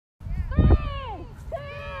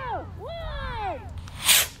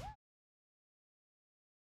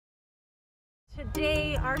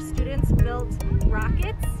Today our students built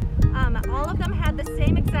rockets. All of them had the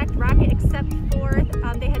same exact rocket except for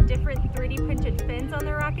they had different 3D printed fins on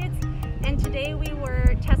their rockets. And today we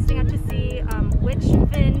were testing out to see which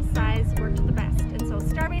fin size worked the best. And so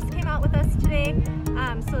STARBASE came out with us today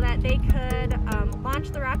so that they could launch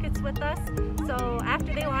the rockets with us. So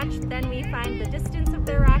after they launch, then we find the distance of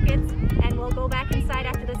their rockets, and we'll go back inside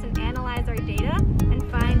after this and analyze our data and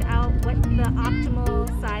find out what the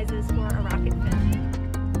optimal size is for a rocket fin.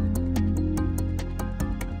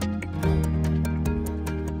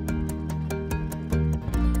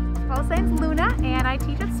 My name's Luna and I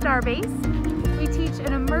teach at STARBASE. We teach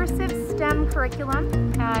an immersive STEM curriculum.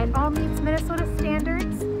 It all meets Minnesota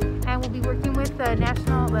standards, and we'll be working with the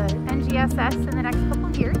NGSS in the next couple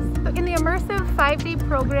of years. So in the immersive 5-day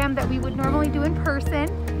program that we would normally do in person,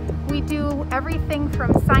 we do everything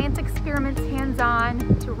from science experiments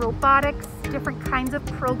hands-on to robotics, different kinds of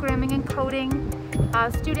programming and coding.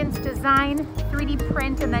 Students design, 3D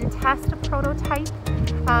print, and then test a prototype.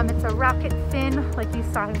 It's a rocket fin like you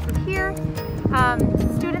saw over here.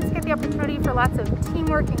 Students get the opportunity for lots of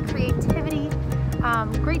teamwork and creativity,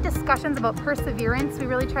 great discussions about perseverance. We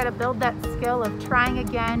really try to build that skill of trying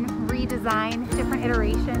again, redesign, different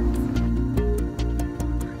iterations.